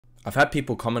I've had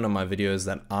people comment on my videos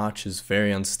that Arch is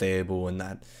very unstable and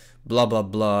that blah blah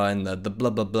blah and the blah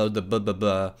blah blah the blah blah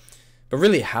blah. But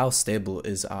really, how stable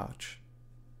is Arch?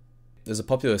 There's a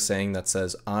popular saying that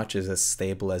says Arch is as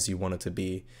stable as you want it to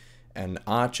be. And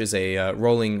Arch is a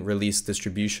rolling release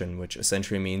distribution, which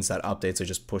essentially means that updates are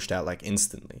just pushed out like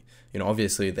instantly. You know,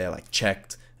 obviously they're like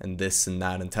checked and this and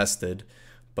that and tested,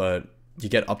 but you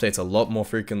get updates a lot more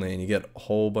frequently and you get a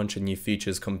whole bunch of new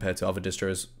features compared to other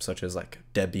distros such as like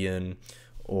Debian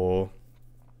or,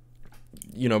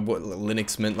 you know,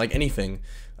 Linux Mint, like anything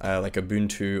like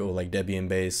Ubuntu or like Debian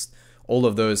based. All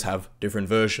of those have different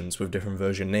versions with different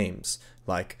version names.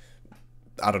 Like,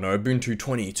 I don't know, Ubuntu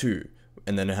 22.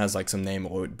 And then it has like some name,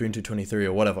 or Ubuntu 23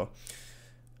 or whatever.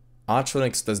 Arch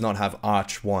Linux does not have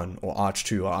Arch 1 or Arch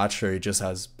 2 or Arch 3, it just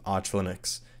has Arch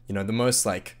Linux. You know, the most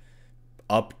like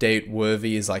update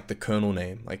worthy is like the kernel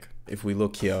name. Like if we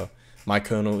look here, my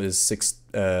kernel is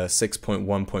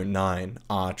 6.1.9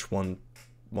 Arch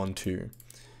 1.12.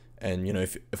 And you know,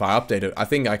 if I update it, I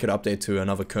think I could update to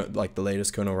another like the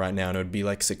latest kernel right now and it would be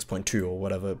like 6.2 or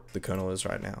whatever the kernel is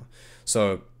right now.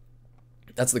 So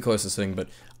that's the closest thing, but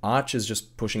Arch is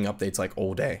just pushing updates like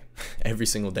all day. Every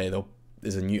single day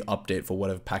there's a new update for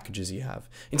whatever packages you have.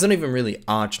 It's not even really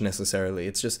Arch necessarily,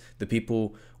 it's just the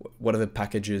people, whatever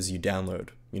packages you download,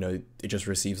 you know, it just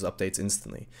receives updates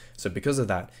instantly. So because of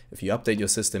that, if you update your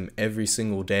system every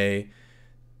single day,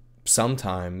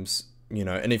 sometimes, you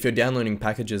know, and if you're downloading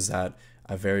packages that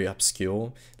are very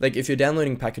obscure, like if you're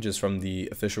downloading packages from the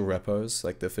official repos,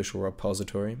 like the official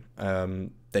repository,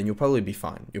 then you'll probably be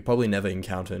fine. You'll probably never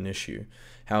encounter an issue.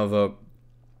 However,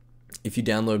 if you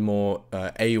download more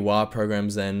AUR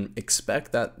programs, then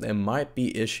expect that there might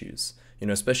be issues. You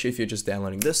know, especially if you're just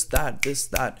downloading this,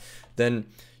 that, then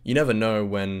you never know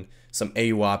when some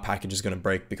AUR package is going to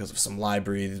break because of some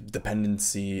library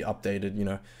dependency updated, you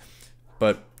know.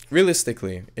 But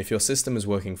realistically, if your system is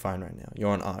working fine right now,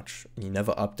 you're on Arch, and you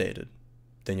never updated,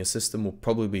 then your system will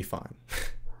probably be fine.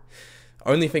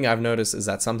 Only thing I've noticed is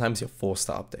that sometimes you're forced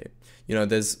to update. You know,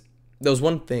 there was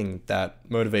one thing that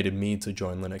motivated me to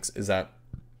join Linux is that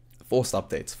forced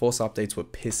updates were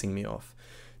pissing me off.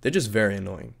 They're just very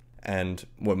annoying. And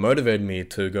what motivated me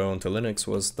to go onto Linux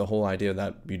was the whole idea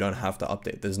that you don't have to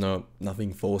update. There's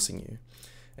nothing forcing you.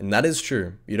 And that is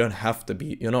true.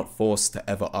 You're not forced to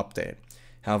ever update.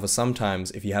 However,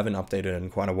 sometimes if you haven't updated in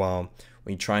quite a while,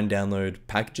 when you try and download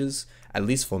packages, at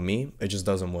least for me, it just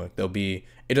doesn't work.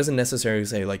 It doesn't necessarily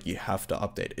say like you have to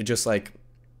update. It just like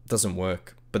doesn't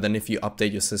work. But then if you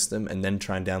update your system and then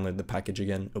try and download the package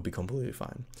again, it'll be completely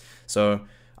fine. So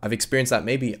I've experienced that.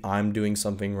 Maybe I'm doing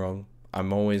something wrong.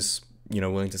 I'm always, you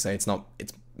know, willing to say it's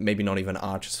maybe not even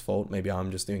Arch's fault. Maybe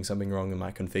I'm just doing something wrong in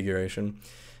my configuration.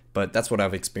 But that's what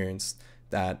I've experienced,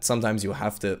 that sometimes you'll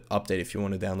have to update if you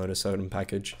want to download a certain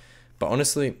package. But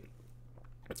honestly,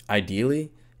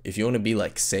 ideally, if you want to be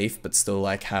like safe but still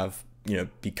like have, you know,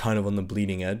 be kind of on the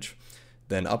bleeding edge,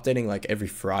 then updating like every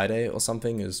Friday or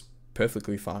something is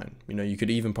perfectly fine. You know, you could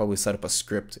even probably set up a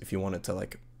script if you wanted to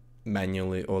like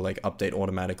manually or like update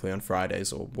automatically on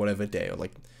Fridays or whatever day, or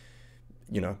like,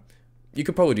 you know, you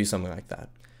could probably do something like that.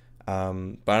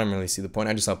 But I don't really see the point.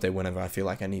 I just update whenever I feel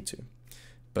like I need to.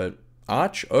 But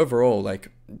Arch overall, like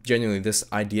genuinely, this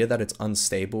idea that it's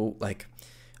unstable, like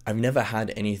I've never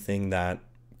had anything that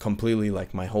completely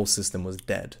like my whole system was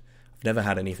dead. I've never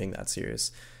had anything that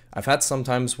serious. I've had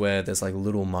sometimes where there's like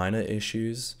little minor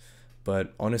issues,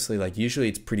 but honestly, like usually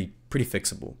it's pretty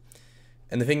fixable.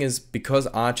 And the thing is, because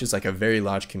Arch is like a very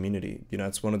large community, you know,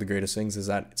 it's one of the greatest things is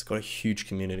that it's got a huge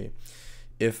community.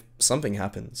 If something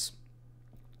happens,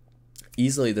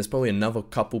 easily there's probably another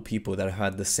couple people that have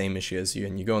had the same issue as you,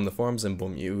 and you go on the forums and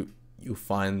boom, you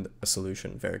find a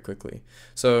solution very quickly.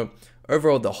 So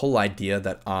overall, the whole idea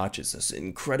that Arch is this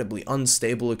incredibly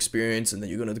unstable experience and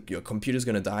that your computer's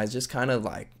gonna die is just kind of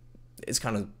like, it's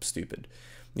kind of stupid.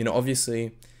 You know,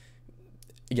 obviously,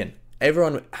 again,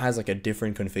 everyone has like a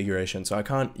different configuration, so I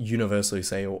can't universally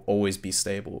say it will always be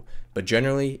stable, but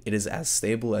generally it is as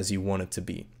stable as you want it to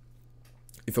be.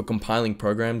 If you're compiling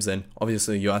programs, then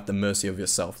obviously you're at the mercy of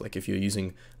yourself. Like if you're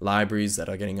using libraries that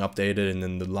are getting updated and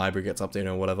then the library gets updated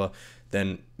or whatever,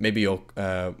 then maybe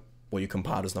what you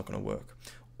compiled is not going to work,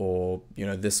 or, you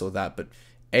know, this or that. But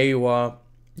AUR,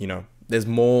 you know, there's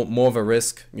more of a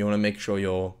risk. You want to make sure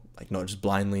you're like not just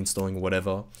blindly installing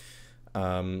whatever.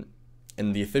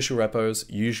 In the official repos,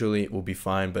 usually it will be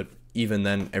fine, but even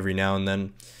then, every now and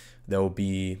then, there will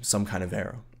be some kind of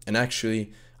error. And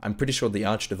actually, I'm pretty sure the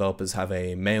Arch developers have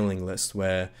a mailing list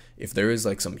where if there is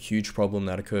like some huge problem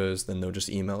that occurs, then they'll just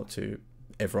email it to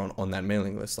everyone on that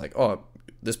mailing list. Like, oh,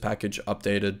 this package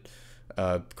updated,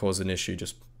 caused an issue,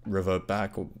 just revert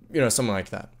back, or, you know, something like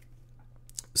that.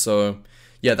 So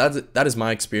yeah, that is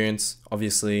my experience.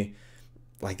 Obviously,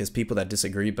 like, there's people that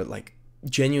disagree, but like,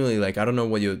 genuinely, like, I don't know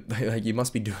what you're like, you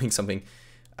must be doing something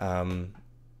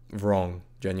wrong,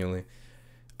 genuinely.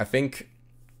 I think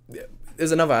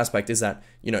there's another aspect, is that,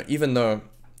 you know, even though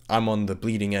I'm on the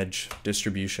bleeding edge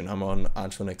distribution, I'm on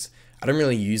Arch Linux, I don't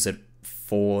really use it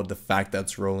for the fact that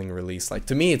it's rolling release. Like,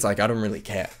 to me, it's like, I don't really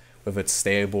care whether it's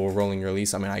stable or rolling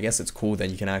release. I mean, I guess it's cool that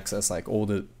you can access like all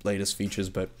the latest features,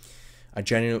 but I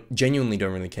genuinely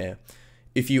don't really care.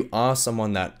 If you are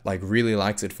someone that like really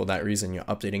likes it for that reason, you're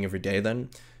updating every day, then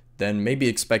maybe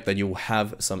expect that you'll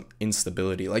have some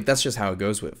instability. Like, that's just how it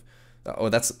goes with, or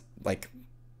that's like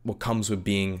what comes with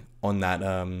being on that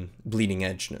bleeding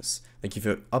edgeness. Like, if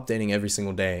you're updating every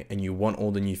single day and you want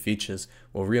all the new features,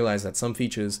 well, realize that some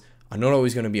features are not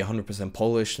always going to be 100%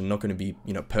 polished and not going to be,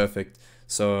 you know, perfect.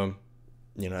 So,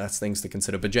 you know, that's things to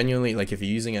consider. But genuinely, like, if you're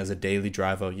using it as a daily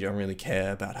driver, you don't really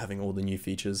care about having all the new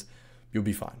features, you'll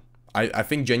be fine. I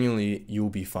think genuinely you'll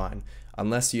be fine.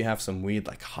 Unless you have some weird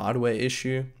like hardware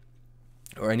issue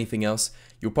or anything else,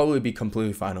 you'll probably be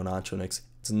completely fine on Arch Linux.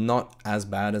 It's not as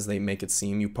bad as they make it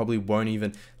seem. You probably won't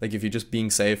even, like, if you're just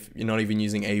being safe, you're not even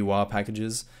using AUR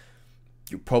packages,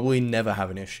 you'll probably never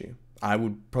have an issue. I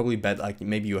would probably bet like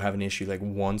maybe you'll have an issue like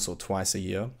once or twice a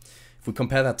year. If we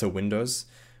compare that to Windows,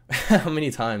 how many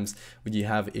times would you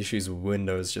have issues with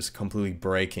Windows just completely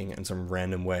breaking in some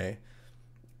random way?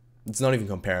 It's not even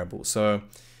comparable. So,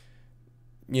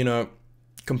 you know,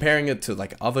 comparing it to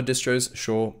like other distros,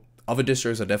 sure, other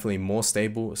distros are definitely more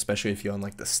stable, especially if you're on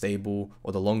like the stable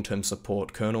or the long-term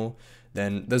support kernel.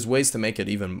 Then there's ways to make it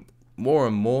even more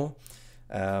and more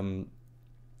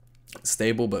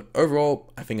stable. But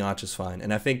overall, I think Arch is fine.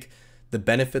 And I think the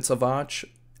benefits of Arch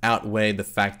outweigh the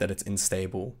fact that it's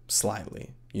unstable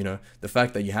slightly. You know, the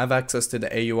fact that you have access to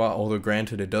the AUR, although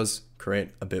granted it does create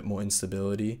a bit more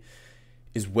instability,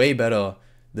 is way better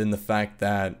than the fact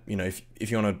that, you know, if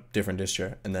you're on a different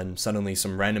distro and then suddenly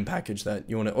some random package that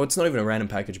you want to, or it's not even a random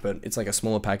package, but it's like a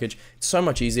smaller package, it's so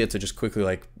much easier to just quickly,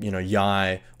 like, you know,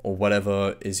 YYY or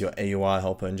whatever is your AUR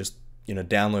helper and just, you know,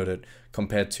 download it,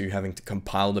 compared to having to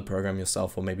compile the program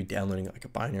yourself or maybe downloading like a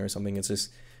binary or something. It's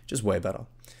just way better.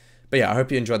 But yeah, I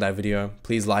hope you enjoyed that video.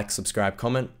 Please like, subscribe,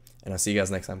 comment, and I'll see you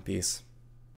guys next time. Peace.